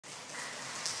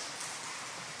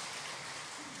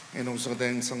Thank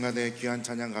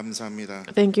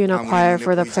you, choir,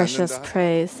 for the precious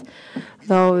praise.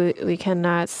 Though we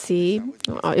cannot see,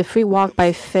 if we walk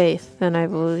by faith, then I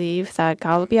believe that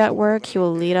God will be at work, He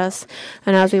will lead us,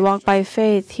 and as we walk by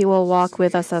faith, He will walk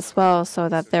with us as well, so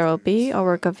that there will be a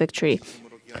work of victory.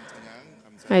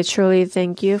 I truly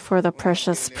thank you for the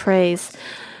precious praise.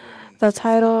 The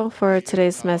title for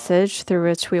today's message, through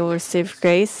which we will receive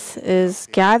grace, is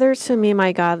Gather to me,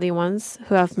 my godly ones,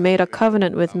 who have made a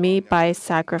covenant with me by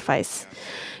sacrifice.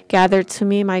 Gather to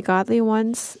me, my godly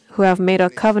ones, who have made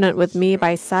a covenant with me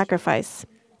by sacrifice.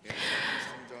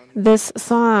 This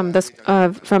psalm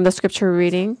from the scripture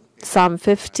reading, Psalm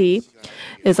 50,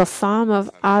 is a psalm of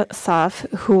Asaph,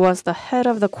 who was the head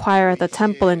of the choir at the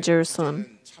temple in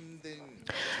Jerusalem.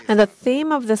 And the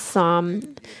theme of this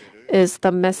psalm is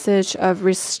the message of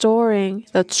restoring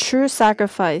the true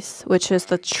sacrifice, which is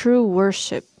the true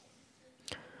worship.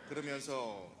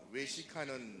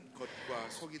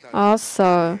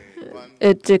 Also,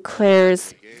 it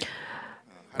declares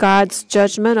God's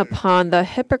judgment upon the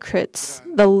hypocrites,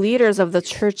 the leaders of the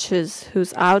churches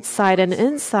whose outside and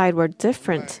inside were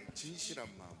different.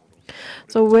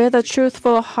 So with a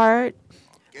truthful heart,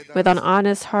 with an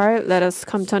honest heart, let us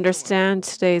come to understand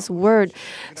today's word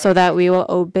so that we will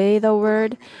obey the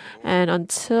word. And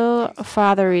until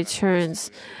Father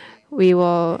returns, we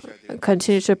will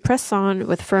continue to press on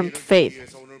with firm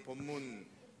faith.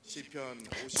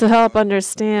 To help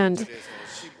understand,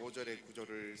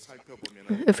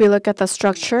 if we look at the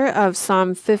structure of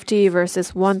Psalm 50,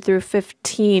 verses 1 through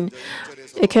 15,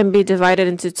 it can be divided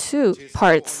into two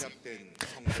parts.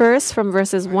 First, from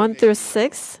verses 1 through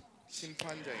 6,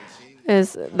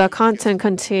 is the content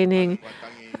containing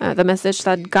the message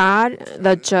that God,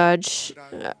 the judge,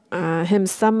 Him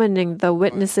summoning the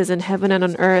witnesses in heaven and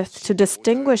on earth to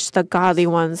distinguish the godly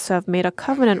ones who have made a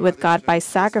covenant with God by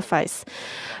sacrifice.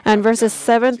 And verses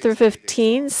 7 through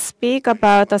 15 speak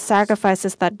about the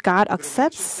sacrifices that God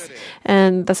accepts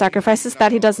and the sacrifices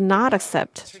that He does not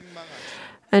accept.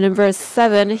 And in verse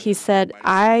 7, He said,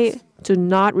 I do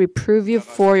not reprove you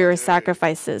for your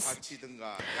sacrifices.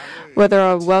 Whether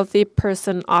a wealthy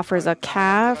person offers a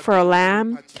calf or a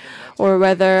lamb, or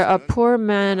whether a poor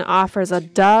man offers a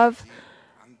dove,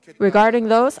 regarding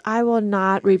those, I will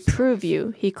not reprove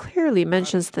you. He clearly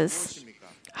mentions this.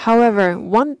 However,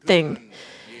 one thing,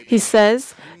 He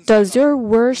says, does your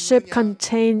worship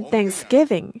contain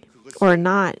thanksgiving or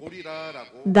not?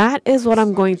 That is what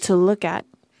I'm going to look at.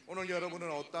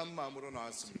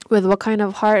 With what kind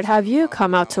of heart have you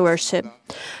come out to worship?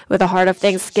 With a heart of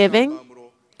thanksgiving?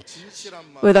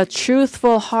 With a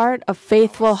truthful heart, a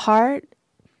faithful heart?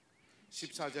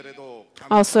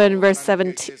 Also in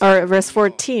verse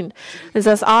 14, it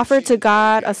says, offer to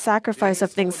God a sacrifice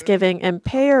of thanksgiving and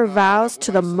pay your vows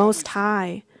to the Most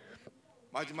High.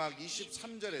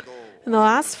 In the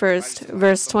last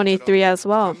verse 23 as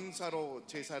well,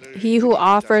 he who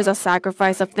offers a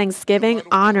sacrifice of thanksgiving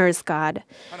honors God,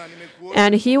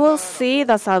 and he will see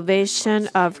the salvation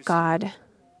of God.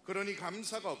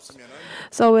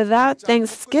 So without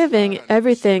thanksgiving,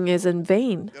 everything is in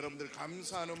vain.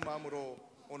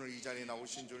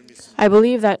 I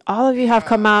believe that all of you have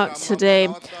come out today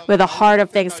with a heart of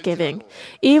thanksgiving.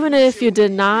 Even if you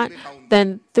did not,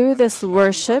 then through this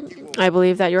worship, I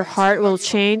believe that your heart will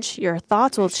change, your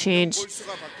thoughts will change,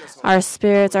 our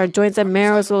spirits, our joints and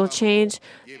marrows will change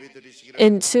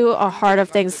into a heart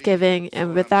of thanksgiving.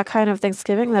 And with that kind of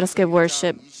thanksgiving, let us give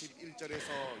worship.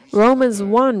 Romans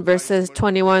 1, verses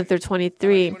 21 through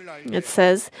 23, it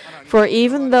says, for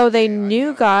even though they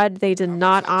knew God, they did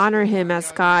not honor Him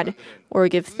as God or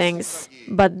give thanks,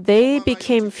 but they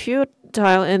became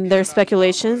futile in their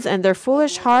speculations, and their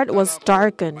foolish heart was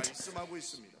darkened.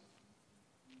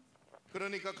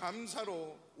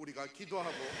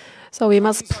 So we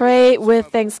must pray with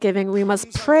thanksgiving, we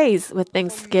must praise with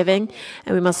thanksgiving,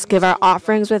 and we must give our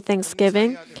offerings with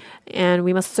thanksgiving, and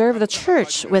we must serve the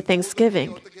church with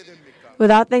thanksgiving.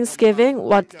 Without thanksgiving,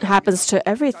 what happens to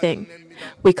everything?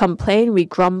 We complain, we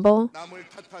grumble,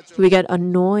 we get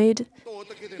annoyed,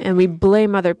 and we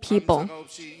blame other people.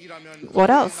 What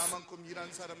else?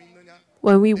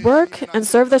 When we work and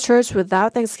serve the church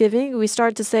without thanksgiving, we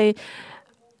start to say,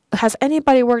 has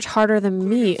anybody worked harder than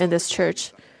me in this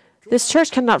church? This church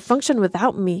cannot function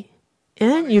without me.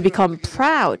 And you become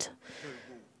proud.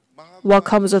 What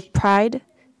comes with pride?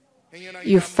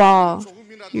 You fall.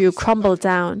 You crumble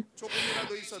down.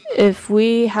 If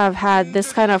we have had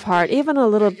this kind of heart, even a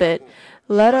little bit,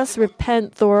 let us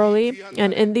repent thoroughly.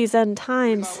 And in these end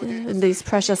times, in these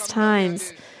precious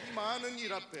times,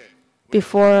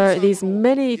 before these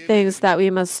many things that we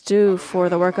must do for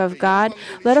the work of God,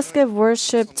 let us give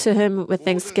worship to Him with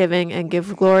thanksgiving and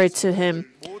give glory to Him.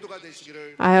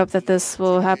 I hope that this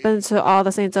will happen to all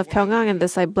the saints of Pyungkang, and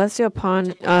this I bless you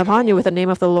upon you with the name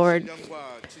of the Lord.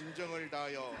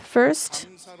 First,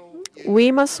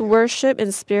 we must worship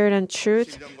in spirit and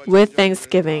truth with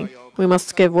thanksgiving. We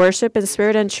must give worship in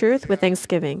spirit and truth with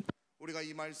thanksgiving.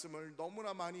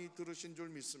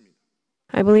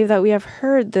 I believe that we have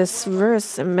heard this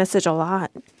verse and message a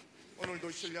lot.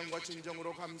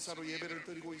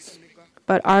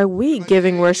 But are we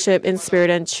giving worship in spirit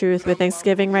and truth with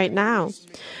thanksgiving right now?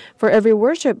 For every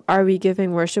worship, are we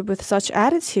giving worship with such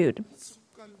attitude?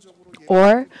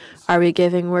 Or are we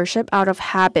giving worship out of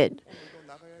habit?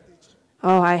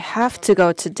 Oh, I have to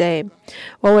go today.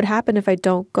 What would happen if I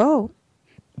don't go?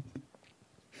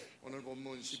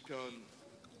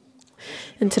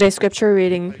 In today's scripture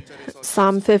reading,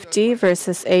 Psalm 50,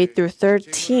 verses 8 through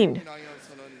 13,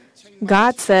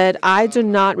 God said, I do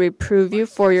not reprove you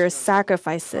for your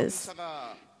sacrifices.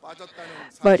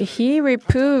 But He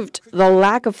reproved the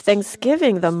lack of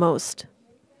thanksgiving the most.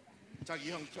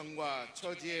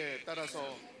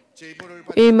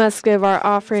 We must give our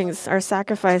offerings, our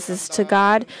sacrifices to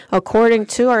God according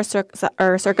to our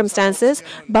circumstances,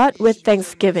 but with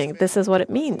thanksgiving. This is what it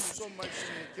means.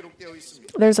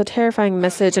 There's a terrifying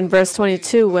message in verse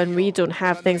 22 when we don't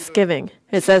have thanksgiving.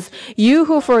 It says, you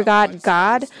who forgot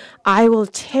God, I will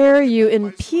tear you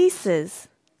in pieces.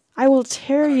 I will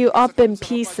tear you up in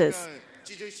pieces.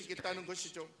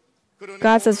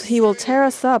 God says He will tear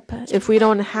us up if we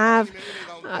don't have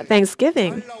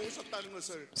thanksgiving.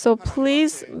 So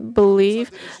please believe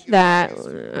that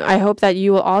I hope that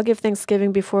you will all give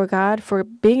thanksgiving before God for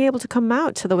being able to come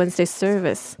out to the Wednesday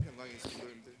service.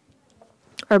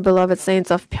 Our beloved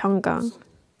saints of Pyungkang,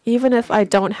 even if I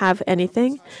don't have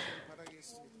anything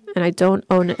and I don't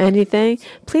own anything,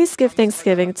 please give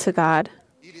thanksgiving to God.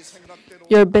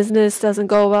 Your business doesn't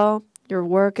go well, your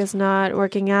work is not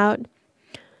working out,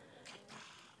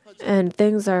 and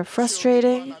things are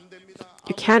frustrating.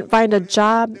 You can't find a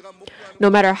job. No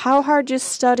matter how hard you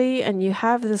study and you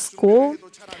have this goal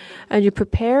and you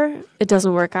prepare, it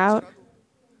doesn't work out.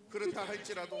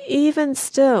 Even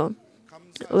still,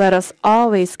 let us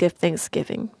always give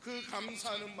thanksgiving.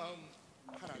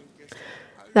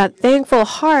 That thankful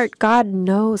heart, God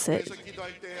knows it.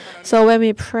 So when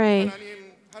we pray,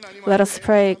 let us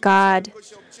pray, God,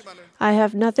 I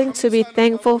have nothing to be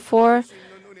thankful for,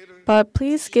 but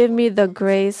please give me the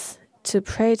grace to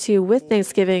pray to you with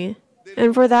thanksgiving.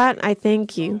 And for that, I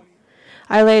thank you.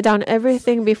 I lay down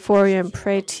everything before you and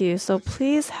pray to you, so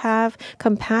please have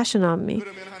compassion on me.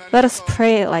 Let us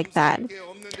pray like that.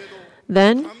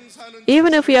 Then,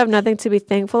 even if we have nothing to be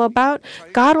thankful about,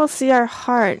 God will see our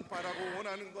heart,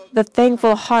 the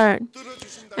thankful heart,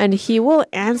 and He will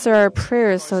answer our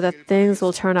prayers so that things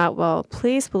will turn out well.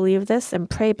 Please believe this and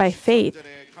pray by faith.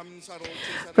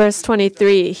 Verse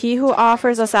 23, He who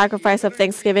offers a sacrifice of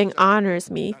thanksgiving honors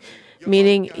me,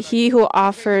 meaning he who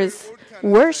offers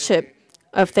worship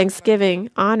of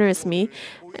thanksgiving honors me,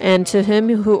 and to him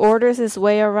who orders his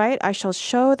way aright, I shall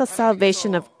show the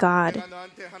salvation of God.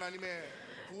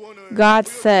 God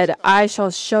said, I shall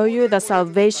show you the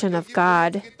salvation of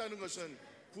God.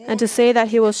 And to say that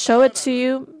He will show it to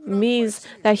you means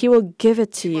that He will give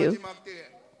it to you.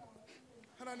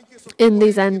 In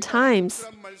these end times,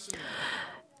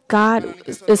 God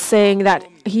is saying that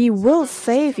He will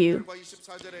save you.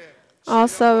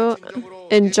 Also,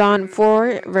 in John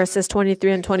 4, verses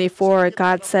 23 and 24,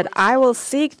 God said, I will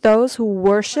seek those who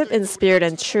worship in spirit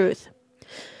and truth.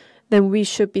 Then we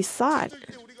should be sought.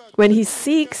 When He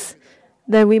seeks,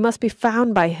 then we must be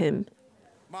found by Him.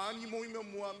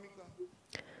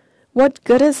 What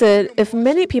good is it if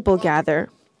many people gather?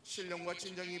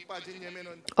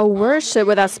 A worship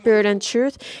without spirit and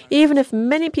truth, even if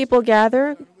many people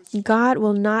gather, God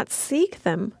will not seek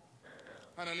them.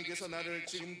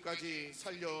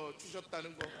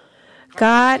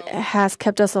 God has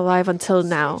kept us alive until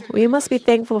now. We must be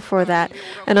thankful for that.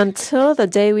 And until the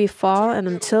day we fall and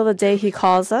until the day He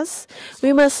calls us,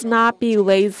 we must not be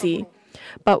lazy,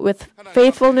 but with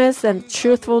faithfulness and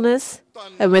truthfulness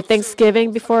and with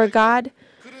thanksgiving before God,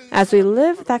 as we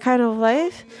live that kind of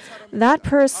life, that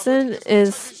person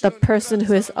is the person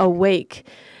who is awake,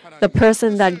 the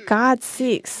person that God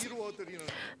seeks,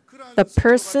 the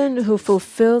person who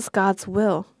fulfills God's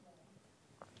will.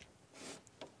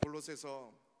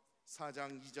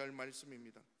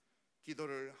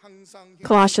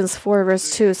 Colossians 4,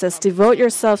 verse 2 says, Devote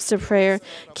yourselves to prayer,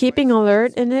 keeping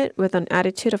alert in it with an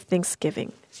attitude of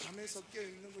thanksgiving.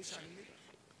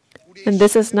 And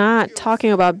this is not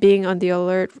talking about being on the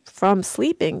alert from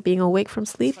sleeping, being awake from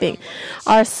sleeping.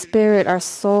 Our spirit, our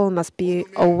soul must be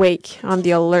awake, on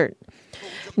the alert,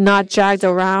 not dragged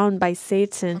around by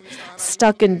Satan,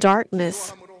 stuck in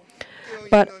darkness,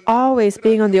 but always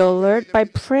being on the alert by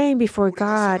praying before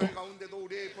God.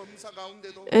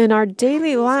 In our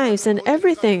daily lives and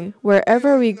everything,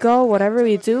 wherever we go, whatever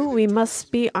we do, we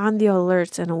must be on the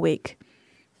alert and awake.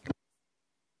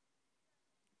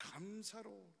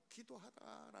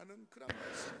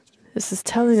 This is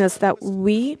telling us that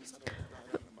we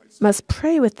must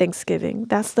pray with thanksgiving.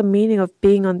 That's the meaning of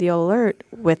being on the alert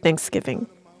with thanksgiving.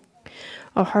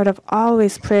 A heart of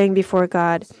always praying before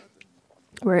God,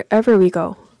 wherever we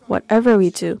go, whatever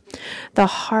we do. The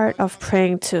heart of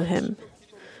praying to Him.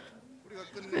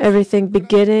 Everything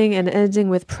beginning and ending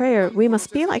with prayer, we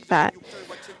must be like that.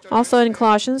 Also in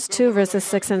Colossians 2, verses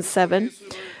 6 and 7,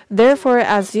 therefore,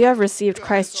 as you have received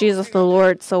Christ Jesus the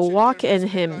Lord, so walk in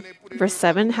Him. Verse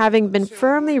 7, having been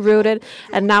firmly rooted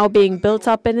and now being built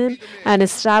up in Him and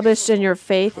established in your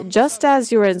faith, just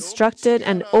as you were instructed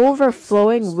and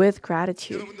overflowing with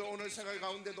gratitude.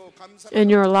 In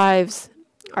your lives,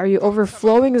 are you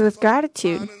overflowing with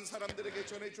gratitude?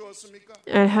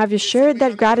 And have you shared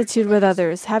that gratitude with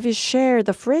others? Have you shared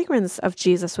the fragrance of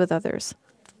Jesus with others?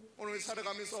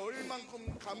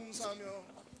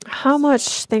 How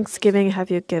much thanksgiving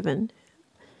have you given?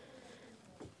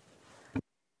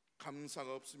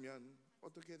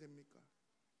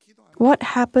 What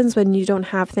happens when you don't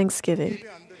have thanksgiving?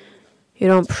 You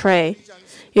don't pray.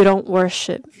 You don't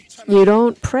worship. You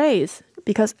don't praise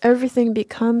because everything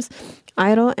becomes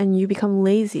idle and you become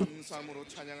lazy.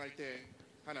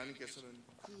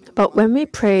 But when we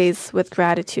praise with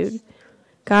gratitude,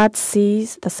 God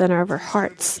sees the center of our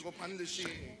hearts.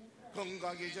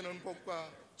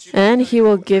 And He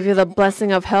will give you the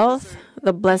blessing of health,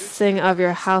 the blessing of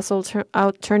your household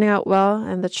turning out well,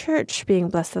 and the church being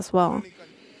blessed as well.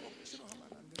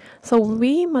 So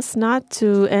we must not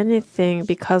do anything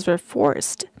because we're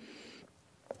forced.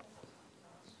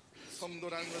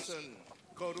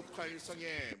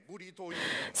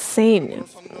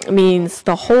 Saint means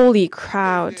the holy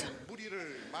crowd.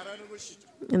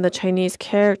 In the Chinese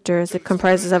characters, it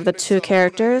comprises of the two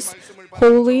characters,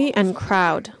 holy and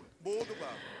crowd.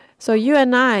 So you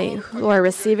and I, who are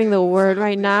receiving the word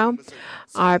right now,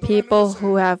 are people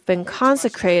who have been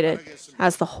consecrated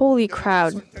as the holy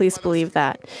crowd. Please believe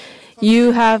that.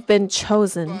 You have been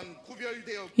chosen.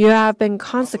 You have been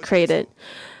consecrated.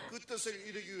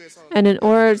 And in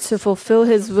order to fulfill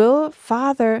His will,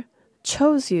 Father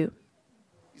chose you.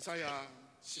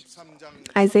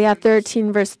 Isaiah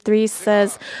 13 verse 3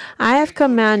 says, I have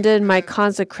commanded my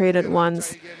consecrated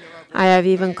ones. I have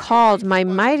even called my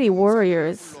mighty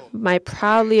warriors, my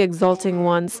proudly exulting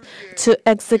ones, to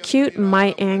execute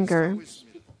my anger.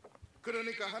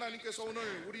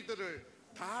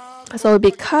 So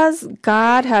because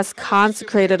God has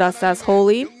consecrated us as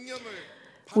holy,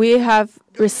 we have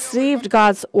received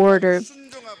God's order.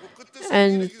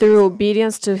 And through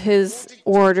obedience to His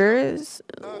orders,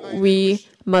 we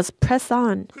must press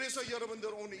on.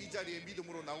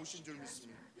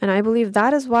 And I believe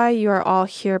that is why you are all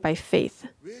here by faith.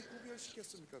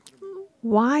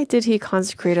 Why did He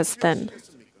consecrate us then?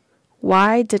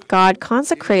 Why did God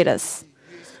consecrate us?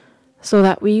 So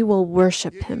that we will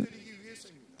worship Him.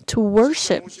 To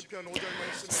worship.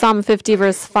 Psalm 50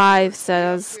 verse 5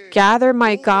 says, gather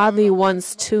my godly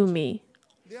ones to me.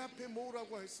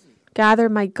 Gather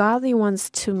my godly ones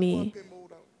to me.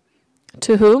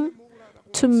 To whom?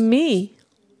 To me.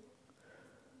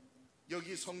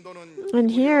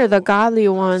 And here the godly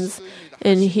ones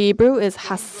in Hebrew is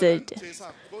hasid,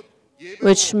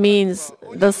 which means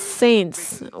the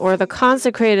saints or the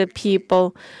consecrated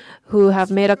people who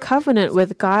have made a covenant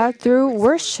with God through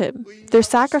worship, through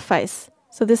sacrifice.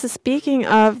 So this is speaking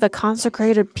of the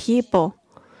consecrated people.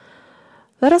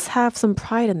 Let us have some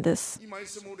pride in this.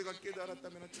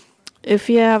 If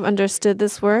you have understood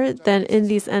this word, then in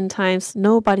these end times,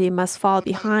 nobody must fall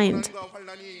behind.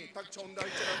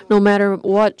 No matter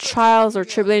what trials or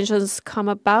tribulations come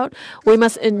about, we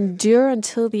must endure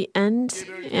until the end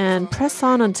and press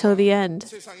on until the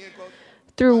end.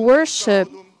 Through worship,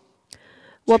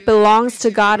 what belongs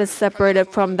to God is separated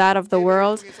from that of the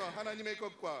world.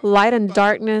 Light and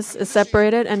darkness is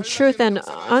separated, and truth and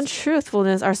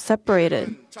untruthfulness are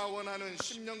separated.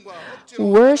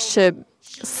 Worship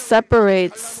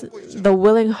separates the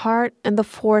willing heart and the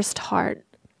forced heart.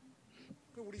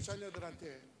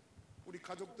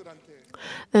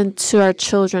 And to our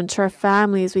children, to our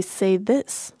families, we say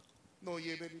this.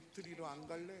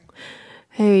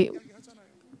 Hey,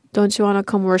 don't you want to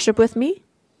come worship with me?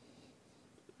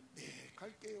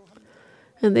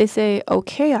 And they say,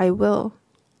 okay, I will.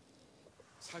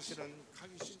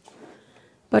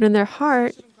 But in their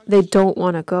heart, they don't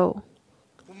want to go.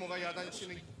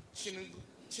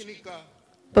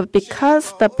 But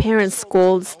because the parent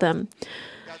scolds them,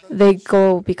 they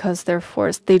go because they're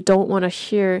forced. They don't want to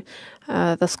hear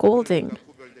the scolding.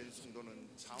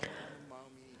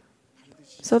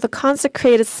 So the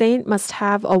consecrated saint must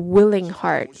have a willing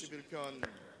heart.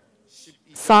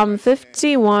 Psalm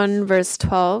 51, verse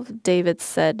 12, David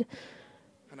said,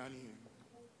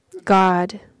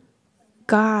 God,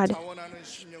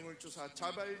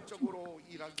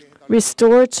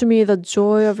 restore to me the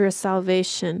joy of your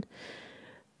salvation.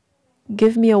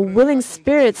 Give me a willing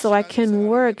spirit so I can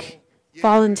work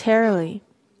voluntarily.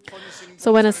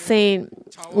 So when a saint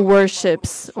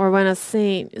worships or when a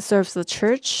saint serves the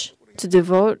church to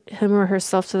devote him or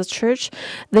herself to the church,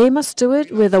 they must do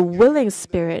it with a willing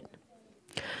spirit.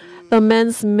 The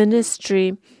men's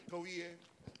ministry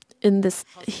in this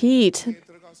heat,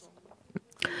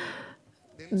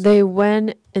 they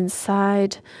went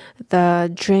inside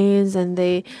the drains and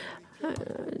they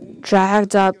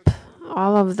dragged up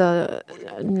all of the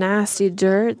nasty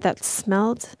dirt that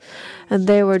smelled, and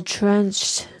they were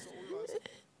drenched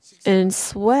in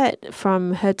sweat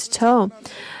from head to toe.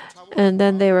 And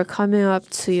then they were coming up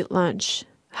to eat lunch.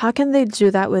 How can they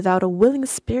do that without a willing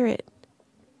spirit?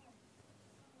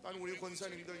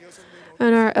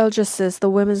 And our eldresses, the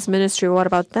women's ministry, what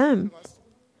about them?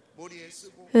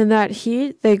 In that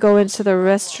heat, they go into the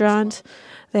restaurant,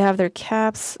 they have their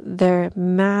caps, their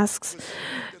masks,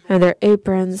 and their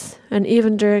aprons. And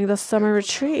even during the summer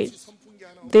retreat,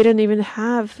 they didn't even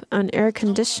have an air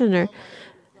conditioner,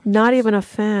 not even a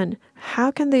fan.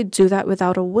 How can they do that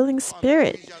without a willing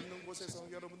spirit?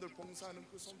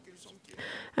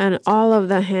 And all of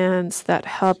the hands that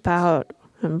help out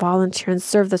and volunteer and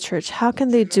serve the church, how can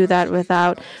they do that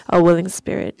without a willing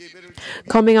spirit?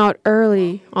 Coming out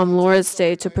early on Lord's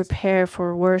Day to prepare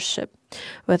for worship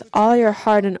with all your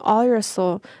heart and all your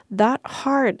soul, that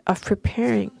heart of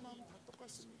preparing.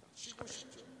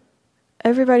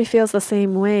 Everybody feels the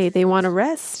same way. They want to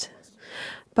rest.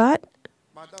 But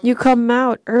you come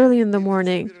out early in the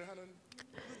morning.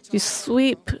 You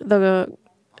sweep the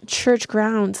church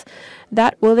grounds.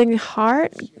 That willing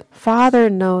heart, Father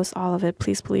knows all of it.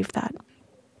 Please believe that.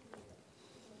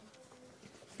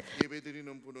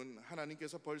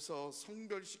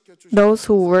 Those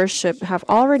who worship have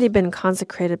already been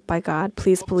consecrated by God.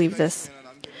 Please believe this.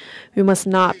 We must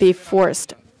not be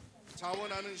forced.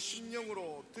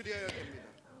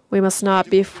 We must not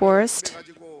be forced,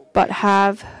 but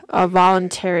have a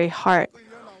voluntary heart.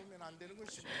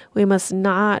 We must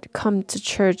not come to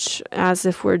church as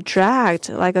if we're dragged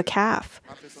like a calf.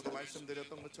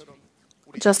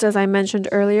 Just as I mentioned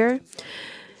earlier,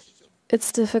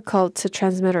 it's difficult to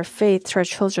transmit our faith to our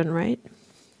children, right?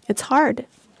 It's hard.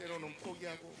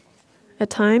 At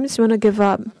times, you want to give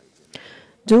up.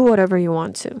 Do whatever you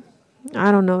want to.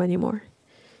 I don't know anymore.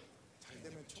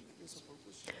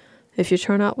 If you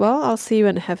turn out well, I'll see you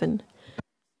in heaven.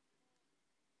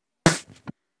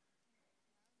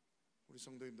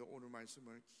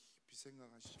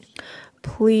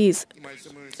 Please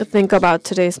think about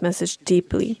today's message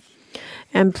deeply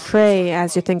and pray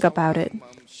as you think about it.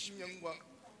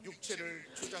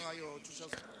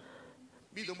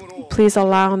 Please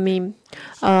allow me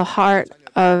a heart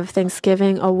of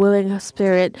thanksgiving, a willing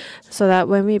spirit, so that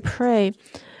when we pray,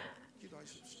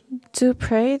 do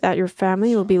pray that your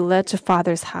family will be led to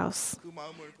Father's house.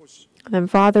 Then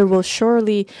Father will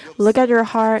surely look at your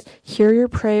heart, hear your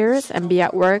prayers, and be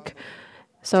at work,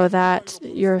 so that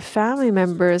your family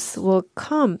members will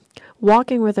come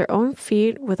walking with their own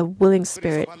feet with a willing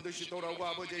spirit.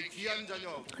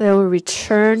 They will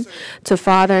return to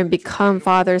Father and become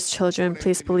Father's children.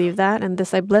 Please believe that. And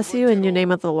this I bless you in the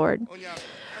name of the Lord.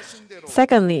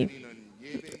 Secondly,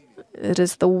 it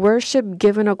is the worship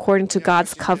given according to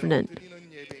God's covenant.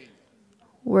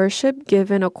 Worship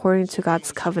given according to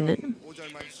God's covenant.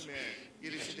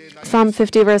 Psalm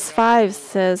 50 verse 5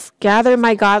 says, "Gather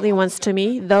my godly ones to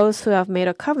me, those who have made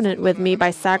a covenant with me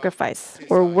by sacrifice,"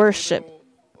 or worship.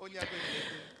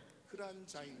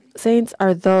 Saints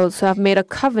are those who have made a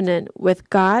covenant with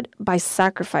God by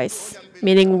sacrifice,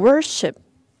 meaning worship.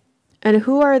 And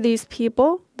who are these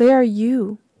people? They are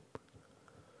you.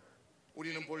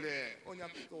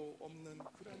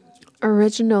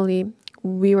 Originally,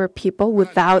 we were people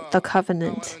without the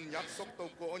covenant.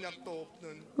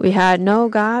 We had no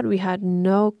God, we had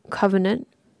no covenant,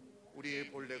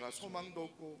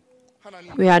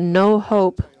 we had no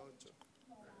hope.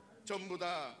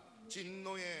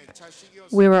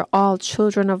 We were all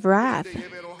children of wrath.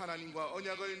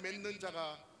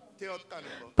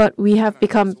 but we have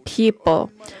become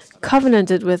people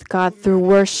covenanted with God through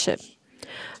worship.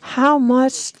 How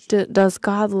much does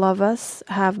God love us,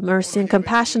 have mercy and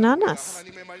compassion on us?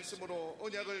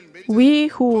 We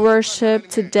who worship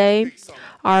today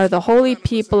are the holy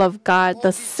people of God,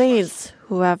 the saints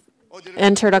who have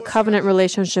entered a covenant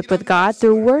relationship with God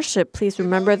through worship. Please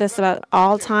remember this at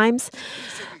all times.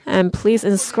 And please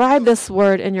inscribe this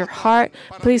word in your heart.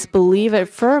 Please believe it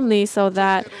firmly so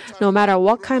that no matter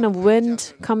what kind of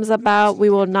wind comes about, we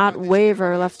will not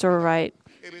waver left or right.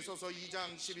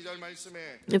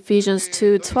 Ephesians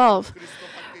 2:12.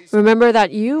 Remember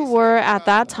that you were at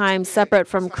that time separate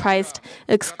from Christ,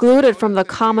 excluded from the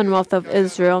commonwealth of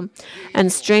Israel,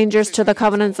 and strangers to the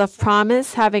covenants of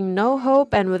promise, having no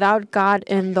hope and without God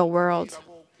in the world.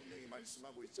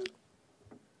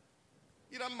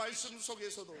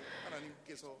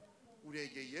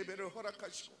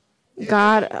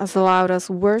 God has allowed us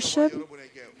worship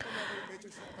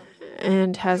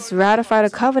and has ratified a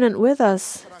covenant with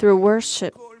us through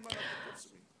worship.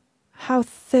 How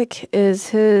thick is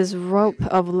His rope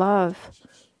of love?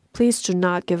 Please do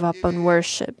not give up on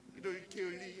worship.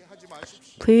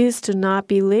 Please do not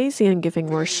be lazy in giving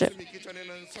worship.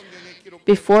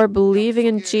 Before believing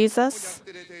in Jesus,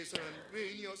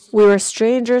 we were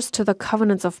strangers to the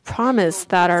covenants of promise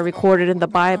that are recorded in the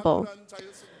Bible.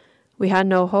 We had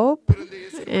no hope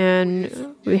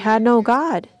and we had no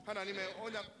God.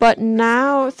 But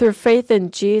now, through faith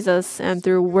in Jesus and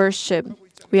through worship,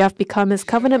 we have become His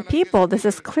covenant people. This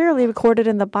is clearly recorded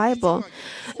in the Bible.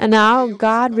 And now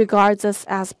God regards us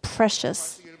as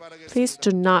precious. Please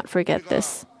do not forget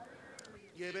this.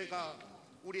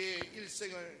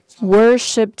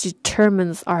 Worship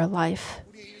determines our life.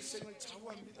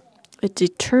 It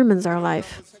determines our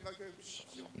life.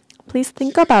 Please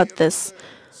think about this.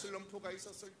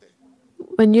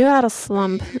 When you had a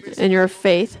slump in your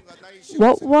faith,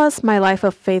 what was my life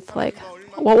of faith like?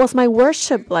 What was my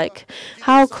worship like?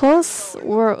 How close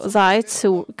was I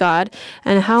to God?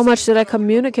 And how much did I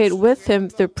communicate with Him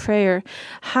through prayer?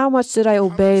 How much did I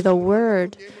obey the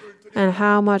Word? And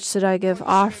how much did I give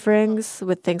offerings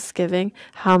with thanksgiving?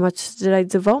 How much did I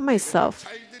devote myself?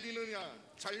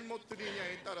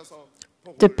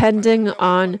 Depending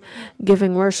on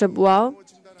giving worship well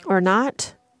or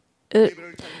not, it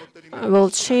will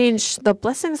change the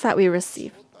blessings that we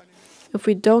receive. If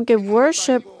we don't give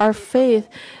worship, our faith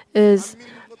is,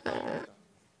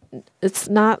 it's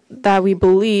not that we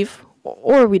believe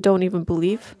or we don't even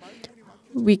believe.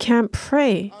 We can't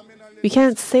pray. We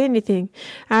can't say anything.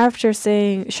 After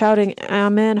shouting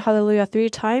Amen, Hallelujah 3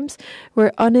 times,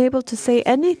 we're unable to say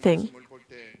anything.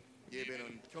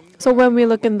 So when we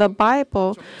look in the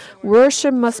Bible,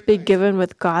 worship must be given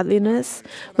with godliness,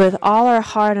 with all our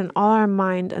heart and all our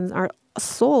mind and our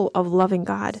soul of loving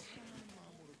God.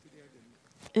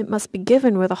 It must be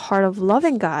given with a heart of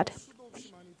loving God.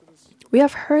 We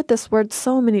have heard this word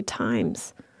so many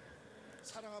times.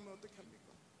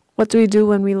 What do we do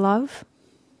when we love?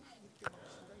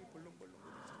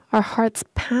 Our hearts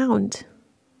pound.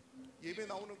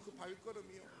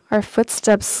 Our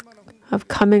footsteps of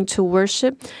coming to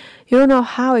worship, you don't know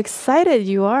how excited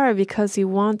you are because you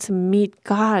want to meet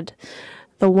God,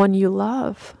 the one you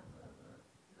love.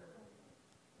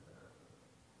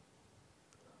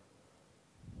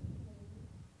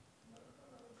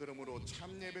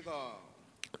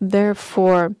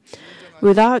 Therefore,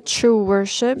 without true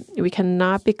worship, we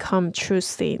cannot become true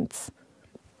saints.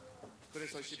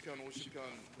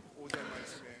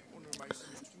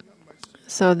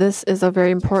 So this is a very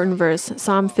important verse.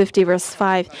 Psalm 50, verse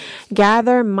 5.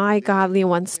 Gather my godly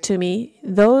ones to me,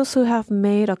 those who have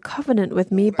made a covenant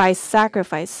with me by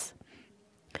sacrifice.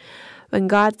 When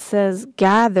God says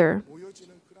gather,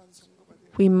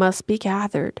 we must be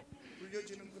gathered.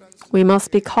 We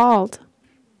must be called.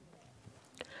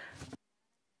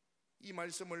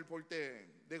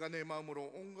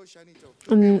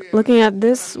 And looking at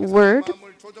this word,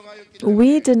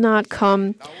 we did not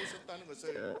come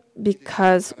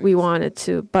because we wanted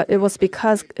to, but it was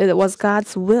because it was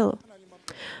God's will.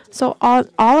 So all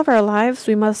of our lives,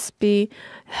 we must be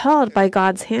held by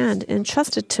God's hand,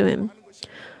 entrusted to Him.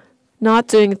 Not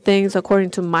doing things according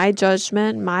to my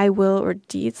judgment, my will, or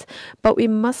deeds, but we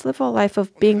must live a life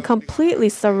of being completely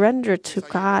surrendered to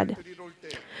God.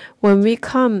 When we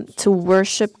come to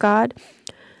worship God,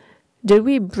 did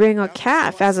we bring a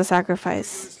calf as a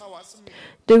sacrifice?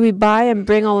 Did we buy and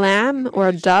bring a lamb or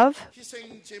a dove?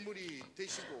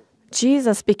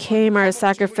 Jesus became our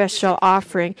sacrificial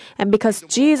offering, and because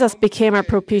Jesus became our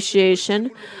propitiation,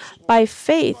 by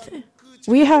faith,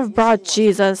 We have brought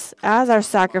Jesus as our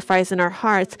sacrifice in our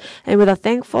hearts, and with a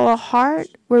thankful heart,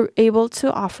 we're able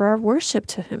to offer our worship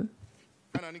to Him.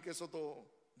 하나님께서도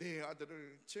내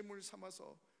아들을 제물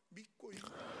삼아서 믿고 있는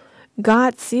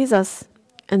God sees us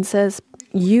and says,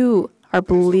 "You are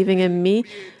believing in me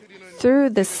through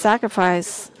this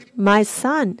sacrifice, my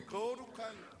son."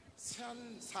 거룩한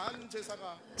산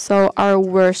제사가 So our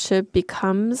worship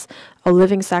becomes a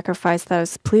living sacrifice that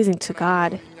is pleasing to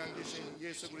God. 인양되신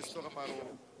예수 그리스도가 바로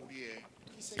우리의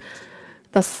희생제물.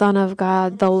 The Son of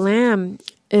God, the Lamb,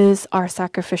 is our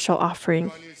sacrificial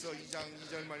offering. 요한일서 2장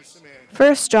 2절 말씀에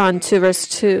 1 John 2, verse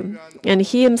 2. And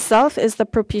He Himself is the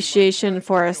propitiation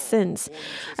for our sins,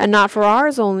 and not for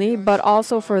ours only, but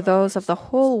also for those of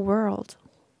the whole world.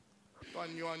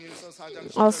 또한 요한일서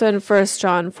 4장 Also in 1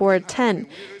 John 4:10,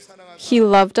 He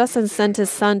loved us and sent His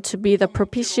Son to be the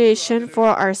propitiation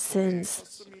for our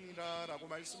sins. 었음이니라라고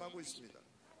말씀하고 있습니다.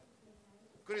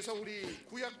 그래서 우리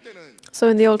구약 때는 So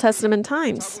in the Old Testament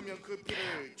times, 보면 그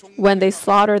피를 종 when they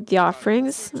slaughtered the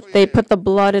offerings, they put the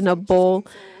blood in a bowl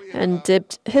and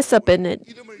dipped hyssop in it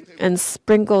and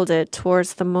sprinkled it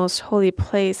towards the most holy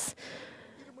place,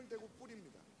 이름을 대고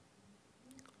뿌립니다.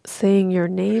 saying your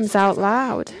names out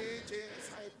loud.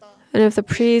 And if the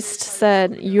priest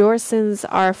said, "Your sins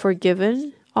are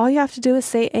forgiven," all you have to do is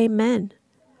say amen.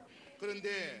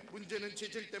 그런데 문제는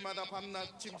제칠 때마다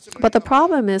밤낮 짐승을 But the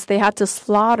problem is they had to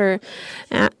slaughter,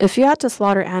 if you had to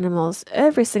slaughter animals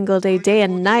every single day, day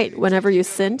and night, whenever you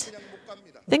sinned, 못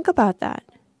갑니다. think about that.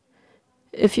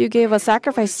 If you gave a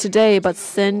sacrifice today but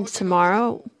sinned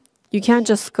tomorrow, you can't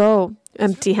just go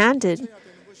empty-handed.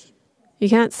 You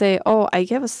can't say, "Oh, I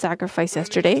gave a sacrifice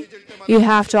yesterday." You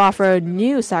have to offer a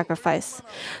new sacrifice.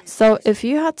 So if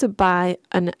you had to buy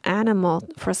an animal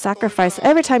for sacrifice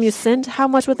every time you sinned, how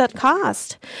much would that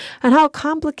cost? And how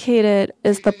complicated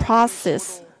is the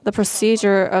process, the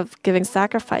procedure of giving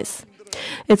sacrifice?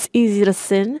 It's easy to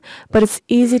sin, but it's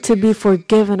easy to be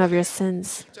forgiven of your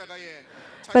sins.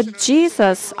 But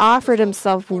Jesus offered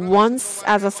Himself once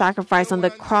as a sacrifice on the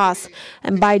cross,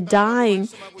 and by dying,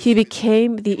 He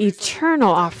became the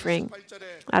eternal offering.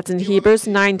 That's in Hebrews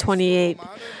 9:28.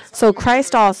 So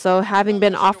Christ also, having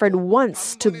been offered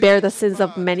once to bear the sins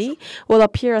of many, will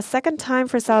appear a second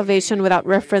time for salvation without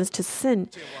reference to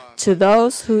sin, to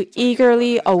those who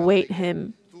eagerly await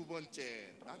Him. 두 번째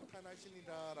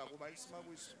나타나시니라라고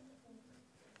말씀하고 있습니다.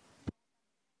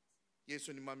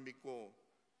 예수님만 믿고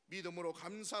믿음으로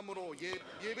감사함으로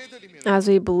예배드리면 As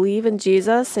we believe in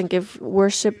Jesus and give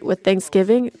worship with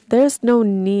thanksgiving, there's no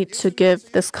need to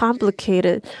give this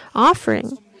complicated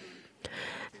offering.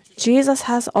 Jesus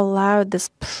has allowed this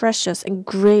precious and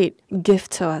great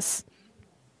gift to us.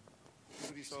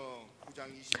 히브리서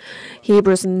 9장 29절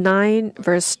Hebrews 9,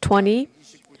 verse 20,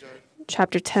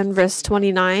 chapter 10, verse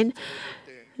 29,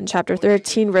 and chapter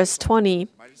 13, verse 20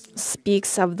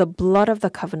 speaks of the blood of the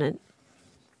covenant.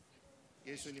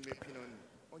 예수님의 피는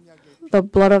언약의 The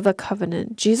blood of the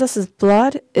covenant. Jesus'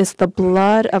 blood is the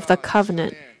blood of the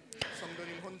covenant.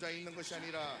 성도님 혼자 있는 것이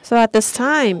아니라 So at this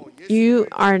time, you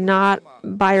are not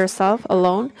by yourself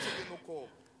alone, 놓고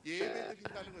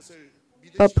예배드린다는 것을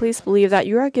but please believe that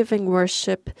you are giving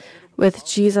worship with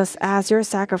Jesus as your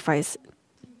sacrifice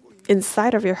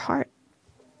inside of your heart.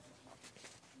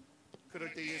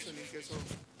 그럴 때 예수님께서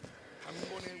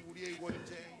단번에 우리의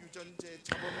원죄, 유전죄,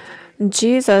 자범죄를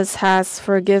Jesus has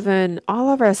forgiven all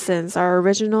of our sins, our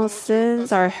original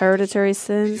sins, our hereditary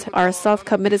sins, our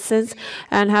self-committed sins,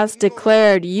 and has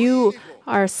declared you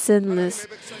are sinless.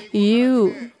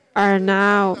 You are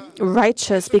now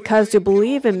righteous because you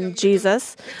believe in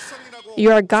Jesus.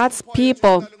 You are God's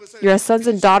people. You are sons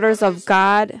and daughters of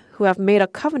God who have made a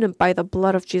covenant by the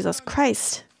blood of Jesus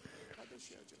Christ.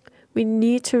 We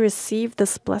need to receive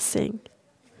this blessing.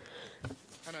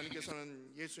 하나님께서는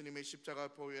예수님의 십자가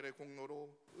보혈의 공로로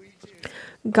의지해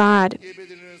God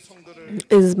예배드리는 성도를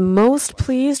is most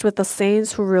pleased with the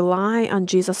saints who rely on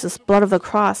Jesus' blood of the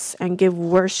cross and give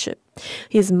worship.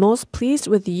 He is most pleased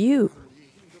with you.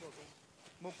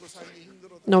 먹고 살기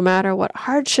힘들어도 No matter what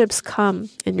hardships come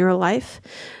in your life,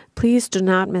 please do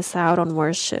not miss out on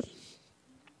worship.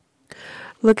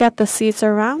 Look at the seats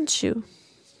around you.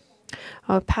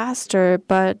 A pastor,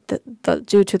 but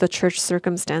due to the church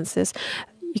circumstances,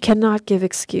 you cannot give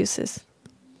excuses.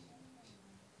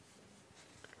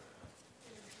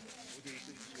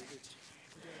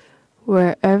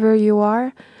 Wherever you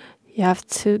are, you have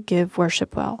to give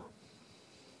worship well.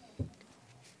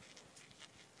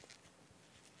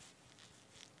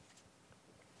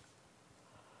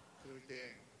 그럴 때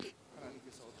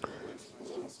하나님께서 어떻게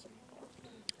말씀하시겠습니까?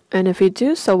 And if you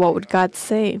do so, what would God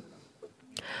say?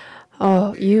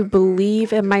 Oh, you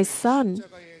believe in my son.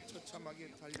 십자가에 처참하게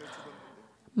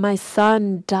My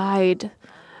son died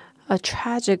a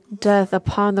tragic death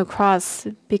upon the cross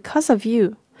because of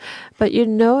you. But you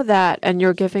know that, and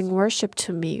you're giving worship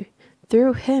to me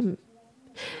through him.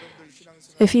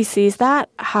 If he sees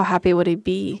that, how happy would he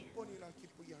be?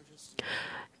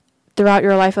 Throughout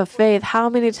your life of faith, how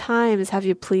many times have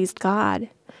you pleased God?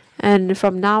 And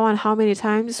from now on, how many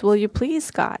times will you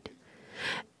please God?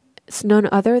 It's none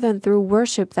other than through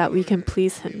worship that we can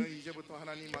please him.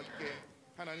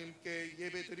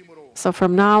 So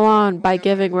from now on, by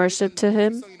giving worship to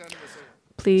him,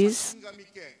 please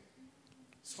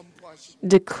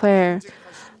declare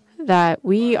that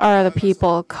we are the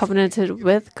people covenanted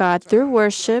with God through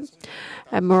worship,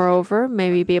 and moreover,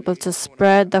 may we be able to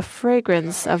spread the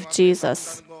fragrance of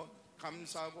Jesus.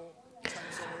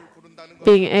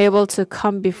 Being able to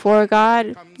come before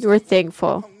God, we're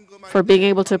thankful. For being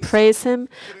able to praise him,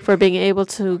 for being able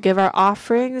to give our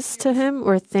offerings to him,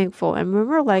 we're thankful. And when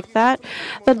we're like that,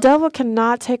 the devil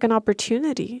cannot take an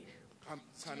opportunity.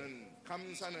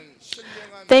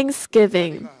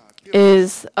 Thanksgiving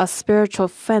is a spiritual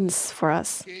fence for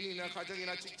us.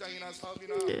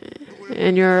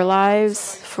 In your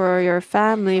lives, for your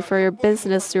family, for your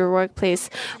business, your workplace,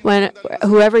 when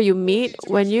whoever you meet,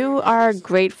 when you are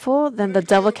grateful, then the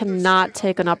devil cannot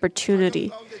take an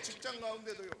opportunity.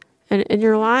 And in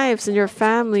your lives, in your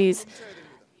families,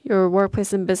 your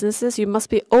workplace and businesses, you must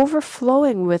be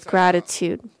overflowing with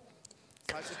gratitude.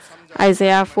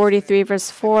 Isaiah 43 verse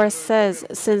 4 says,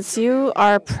 "Since you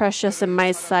are precious in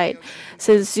my sight,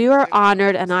 since you are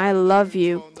honored and I love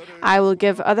you, I will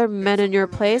give other men in your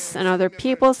place and other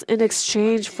peoples in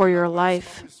exchange for your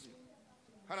life."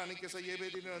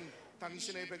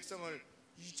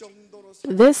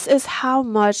 This is how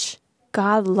much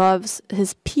God loves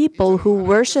his people who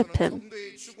worship him.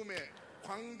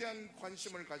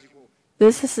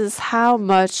 This is how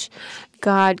much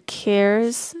God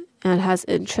cares and has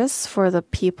interests for the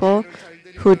people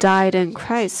who died in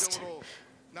Christ.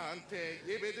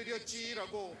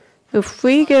 If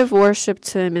we give worship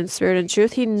to him in spirit and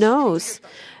truth, he knows.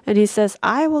 And he says,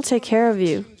 I will take care of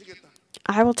you.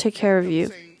 I will take care of you.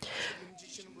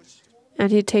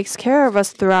 And he takes care of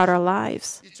us throughout our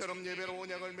lives.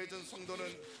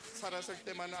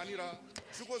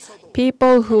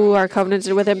 People who are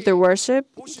covenanted with him through worship,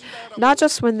 not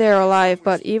just when they are alive,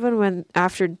 but even when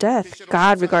after death,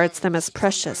 God regards them as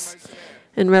precious.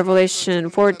 In Revelation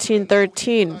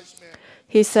 14:13,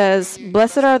 he says,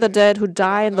 "Blessed are the dead who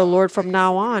die in the Lord from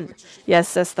now on." Yes,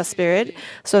 says the Spirit,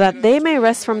 so that they may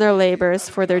rest from their labors,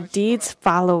 for their deeds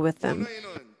follow with them.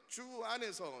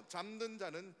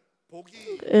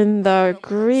 In the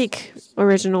Greek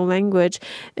original language,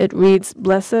 it reads,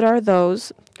 "Blessed are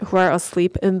those who are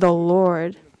asleep in the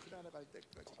Lord."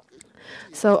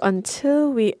 So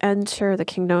until we enter the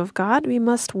kingdom of God, we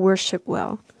must worship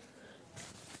well.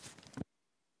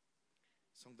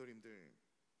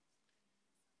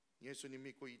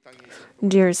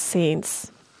 Dear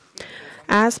saints,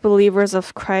 as believers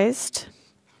of Christ,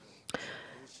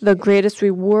 the greatest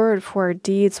reward for our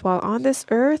deeds while on this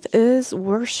earth is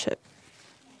worship.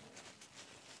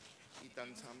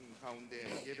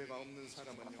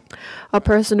 A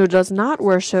person who does not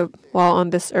worship while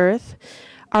on this earth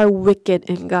are wicked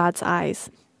in God's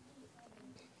eyes.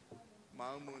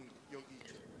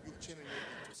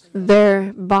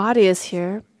 Their body is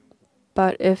here,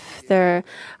 but if their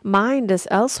mind is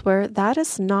elsewhere, that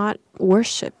is not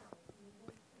worship.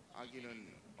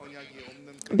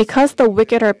 Because the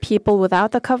wicked are people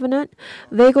without the covenant,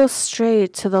 they go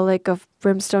straight to the lake of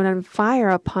brimstone and fire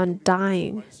upon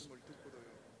dying.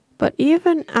 But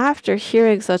even after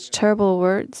hearing such terrible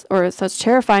words, or such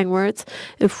terrifying words,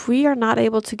 if we are not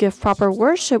able to give proper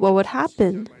worship, what would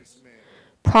happen?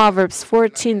 Proverbs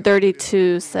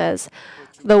 14:32 says,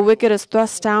 "The wicked is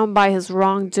thrust down by his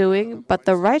wrongdoing, but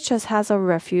the righteous has a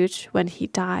refuge when he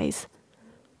dies."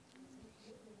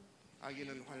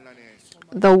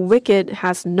 The wicked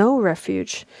has no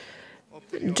refuge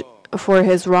for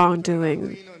his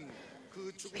wrongdoing.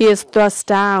 He is thrust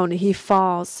down, he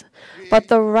falls. But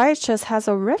the righteous has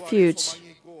a refuge,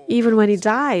 even when he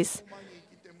dies,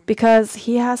 because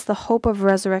he has the hope of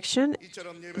resurrection,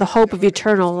 the hope of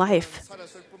eternal life.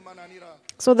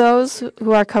 So those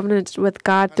who are covenanted with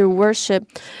God through worship,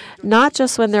 not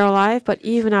just when they're alive, but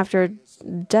even after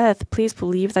death, please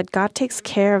believe that God takes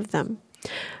care of them.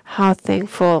 How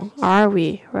thankful are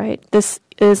we, right? This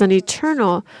is an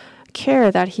eternal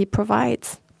care that he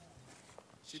provides.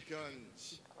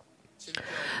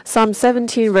 Psalm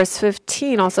 17 verse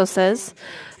 15 also says,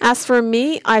 "As for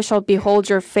me, I shall behold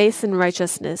your face in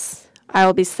righteousness. I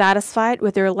will be satisfied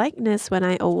with your likeness when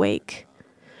I awake."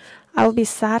 I will be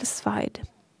satisfied.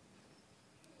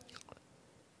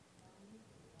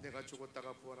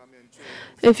 죽었다가 부활하면 주의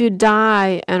If you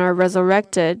die and are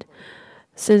resurrected,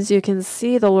 since you can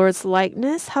see the Lord's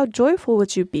likeness, how joyful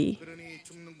would you be? 그러니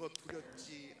죽는 것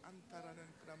두렵지 않다라는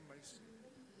그런 말씀입니다.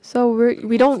 So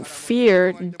we don't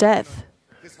fear death.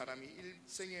 그 사람이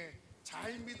일생에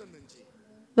잘 믿었는지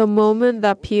The moment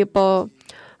that people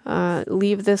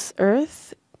leave this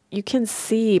earth, you can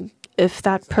see if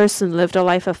that person lived a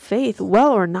life of faith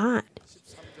well or not.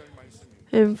 13절 말씀입니다.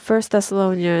 In 1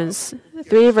 Thessalonians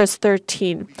 3 verse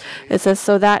 13, it says,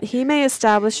 "So that he may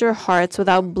establish your hearts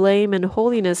without blame and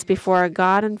holiness before our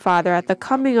God and Father at the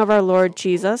coming of our Lord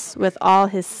Jesus with all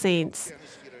his saints."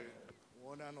 하시기를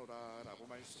원하노라라고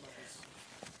말씀하고 있습니다.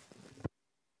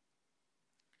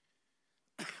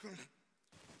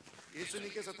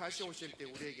 예수님께서 다시 오실 때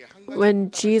우리에게 한 가지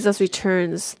When Jesus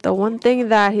returns, the one thing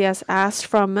that he has asked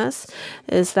from us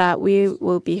is that we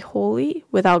will be holy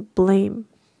without blame.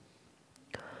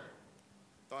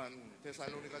 또한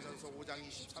데살로니가전서 5장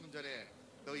 23절에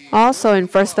너희 Also in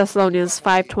 1 Thessalonians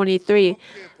 5:23,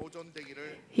 함께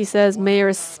보존되기를 he says, "May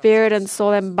your spirit and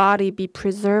soul and body be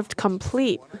preserved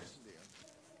complete."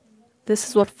 This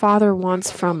is what Father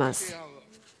wants from us.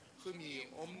 흠이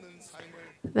없는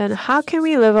삶을 Then how can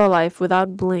we live a life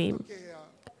without blame? 해야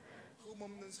흠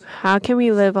없는 삶을 How can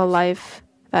we live a life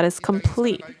that is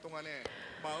complete? 살 동안에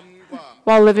마음과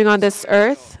While living on this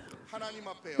earth, 하나님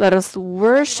앞에 let us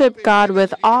worship God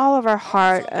with all of our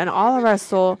heart and all of our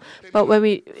soul. But when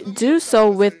we do so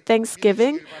with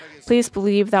thanksgiving, please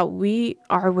believe that we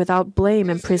are without blame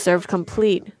and preserved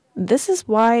complete. This is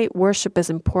why worship is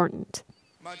important.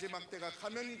 마지막 때가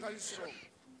가면 갈수록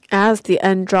As the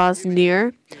end draws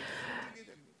near,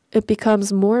 it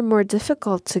becomes more and more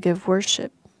difficult to give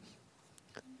worship.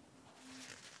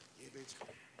 예배 잘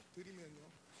드리면요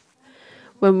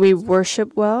When we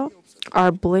worship well,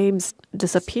 our blames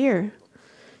disappear.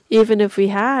 Even if we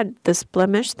had this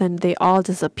blemish, then they all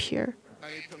disappear.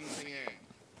 나의 평생에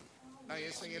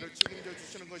나의 생애를 책임져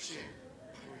주시는 것이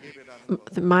바로 예배라는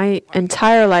것. My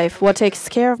entire life, what takes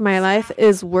care of my life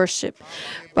is worship.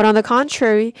 But on the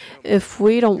contrary, if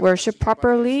we don't worship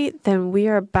properly, then we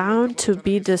are bound to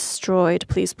be destroyed.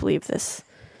 Please believe this.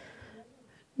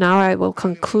 Now I will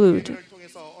conclude. 예배를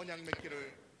통해서 언약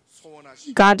맺기를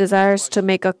소원하시고 God desires to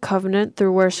make a covenant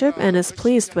through worship and is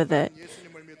pleased with it.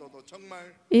 예수님을 믿어도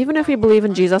정말 Even if we believe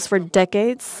in Jesus for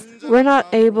decades, we're not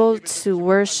able to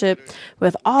worship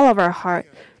with all of our heart,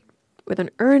 with an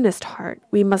earnest heart.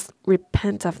 We must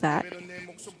repent of that. 예배는 내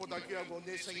목숨보다 귀하고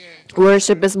내 생에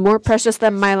Worship is more precious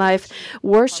than my life.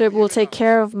 Worship will take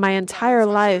care of my entire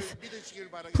life. 믿으시길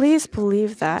바라겠습니다. Please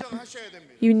believe that. 인정하셔야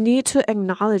됩니다. You need to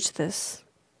acknowledge this.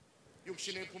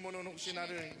 육신의 부모는 혹시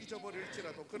나를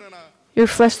잊어버릴지라도 그러나 Your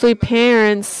fleshly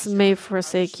parents may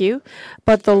forsake you,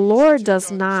 but the Lord does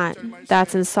not.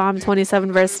 That's in Psalm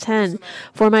 27, verse 10.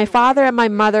 For my father and my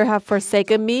mother have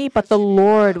forsaken me, but the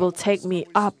Lord will take me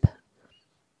up.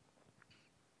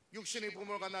 육신의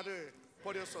부모가 나를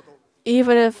버렸어도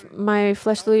Even if my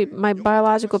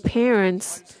biological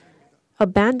parents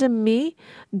abandon me,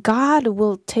 God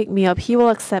will take me up. He will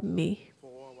accept me.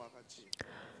 보아와 같이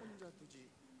혼자 두지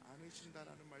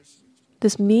않으신다라는 말씀이죠.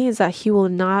 This means that He will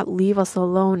not leave us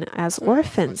alone as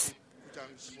orphans. 9장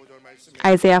 15절 말씀.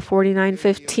 Isaiah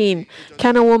 49:15.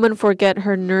 Can a woman forget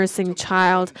her nursing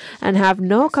child and have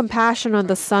no compassion on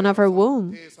the son of her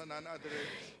womb? 그래서 난 아들을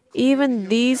Even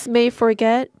these may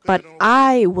forget, but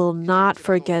I will not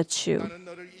forget you. 나는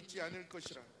너를 잊지 않을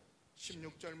것이라.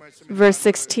 16절 말씀. Verse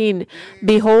 16.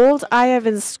 Behold, I have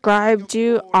inscribed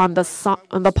you on the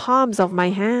palms of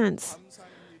my hands.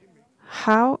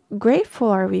 How grateful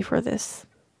are we for this?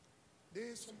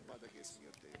 내 손바닥에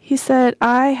쓰였대. He said,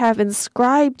 I have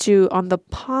inscribed you on the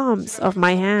palms of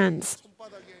my hands.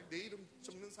 손바닥에 내 이름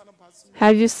적는 사람 봤습니다.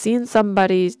 Have you seen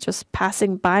somebody just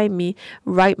passing by me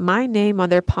write my name on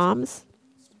their palms?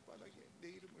 손바닥에 내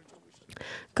이름을 적으셨다.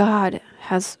 God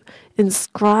has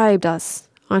inscribed us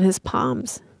on his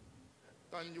palms.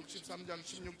 단 63장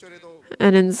 16절에도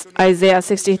And in Isaiah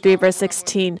 63, verse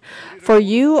 16, for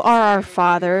you are our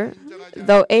Father,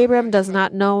 though Abram does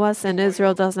not know us and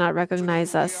Israel does not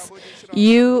recognize us.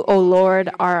 You, O Lord,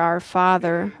 are our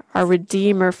Father. Our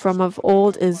Redeemer from of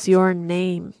old is your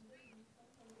name.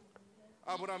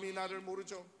 아브라함이 나를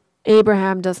모르죠.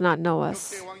 Abraham does not know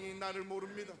us. 대왕이 나를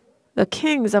모릅니다. The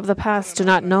kings of the past do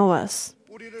not know us.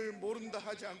 우리를 모른다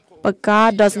하지 않고 But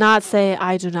God does not say,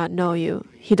 I do not know you.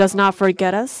 He does not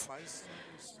forget us.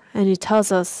 And He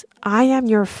tells us, I am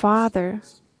your Father.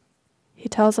 He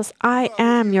tells us, I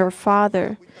am your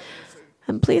Father.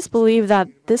 And please believe that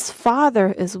this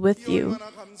Father is with you.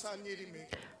 얼마나 감사한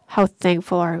일입니까? How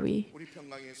thankful are we? 우리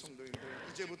평강의 성도님들 이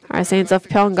our saints of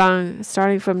Pyungkang,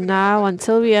 starting from now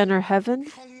until we enter heaven,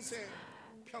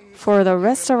 for the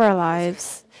rest of our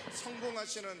lives,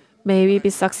 may we be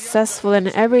successful in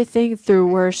everything through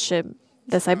worship.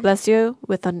 This I bless you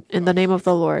in the name of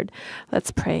the Lord.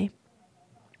 Let's pray.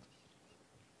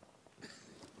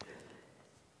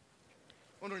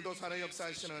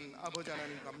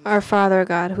 Our Father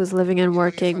God, who's living and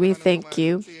working, we thank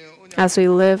you as we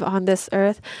live on this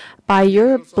earth by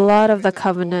your blood of the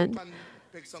covenant.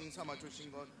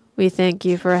 We thank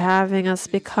you for having us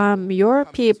become your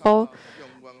people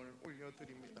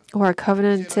who are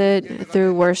covenanted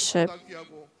through worship.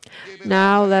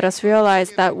 Now let us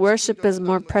realize that worship is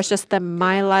more precious than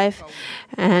my life,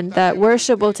 and that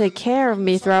worship will take care of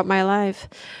me throughout my life.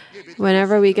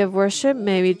 Whenever we give worship,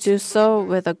 may we do so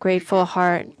with a grateful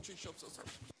heart.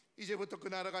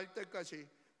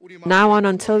 Now on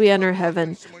until we enter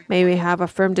heaven, may we have a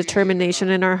firm determination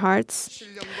in our hearts,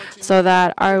 so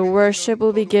that our worship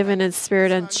will be given in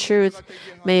spirit and truth.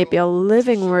 May it be a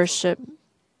living worship.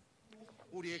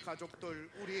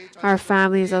 Our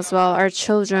families as well, our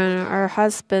children, our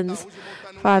husbands,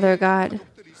 Father God.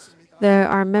 There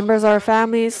are members of our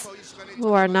families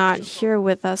who are not here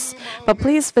with us, but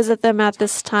please visit them at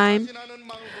this time.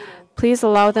 Please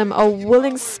allow them a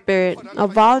willing spirit, a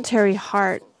voluntary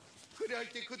heart.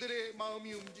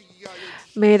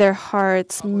 May their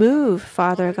hearts move,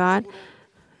 Father God,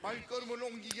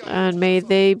 and may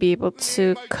they be able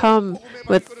to come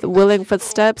with willing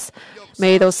footsteps.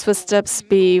 May those footsteps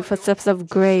be footsteps of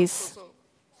grace.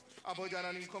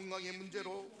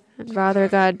 And Father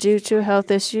God, due to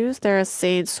health issues, there are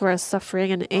saints who are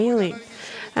suffering and ailing,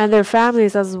 and their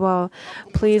families as well.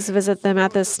 Please visit them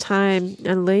at this time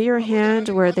and lay your hand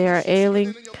where they are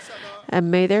ailing,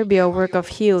 and may there be a work of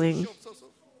healing.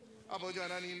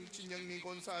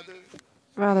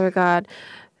 Father God,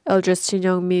 Eldris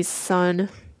Chin Mi's son,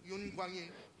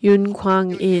 Yoon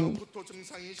Kwang-in,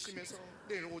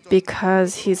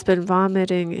 because he's been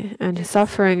vomiting and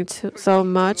suffering so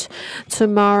much,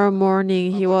 tomorrow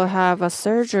morning he will have a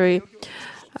surgery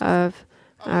of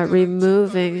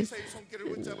removing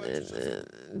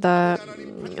the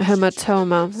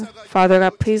hematoma. Father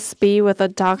God, please be with the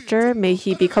doctor. May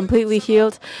he be completely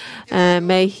healed, and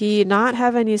may he not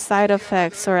have any side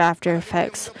effects or after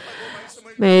effects.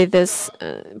 May this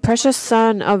precious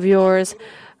son of yours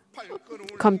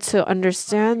come to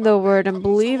understand the word and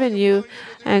believe in you,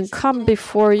 and come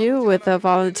before you with a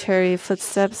voluntary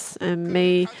footsteps, and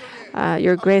may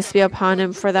your grace be upon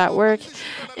him for that work,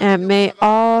 and may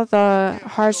all the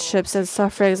hardships and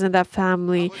sufferings in that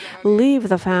family leave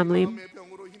the family.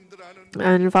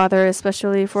 And Father,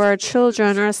 especially for our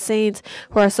children, our saints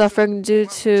who are suffering due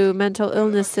to mental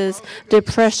illnesses,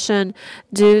 depression,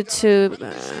 due to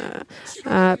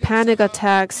panic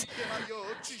attacks,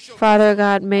 Father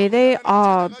God, may they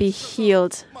all be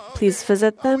healed. Please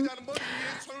visit them.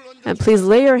 And please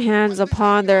lay your hands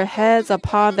upon their heads,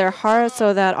 upon their hearts,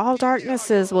 so that all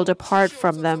darknesses will depart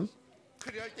from them.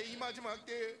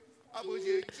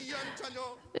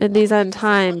 In these end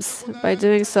times, by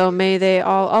doing so, may they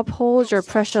all uphold your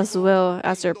precious will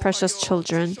as your precious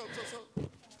children.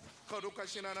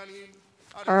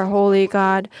 Our holy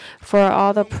God, for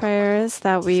all the prayers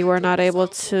that we were not able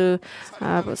to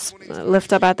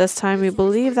lift up at this time, we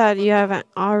believe that you have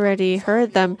already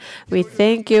heard them. We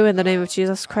thank you in the name of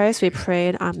Jesus Christ. We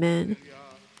prayed. Amen.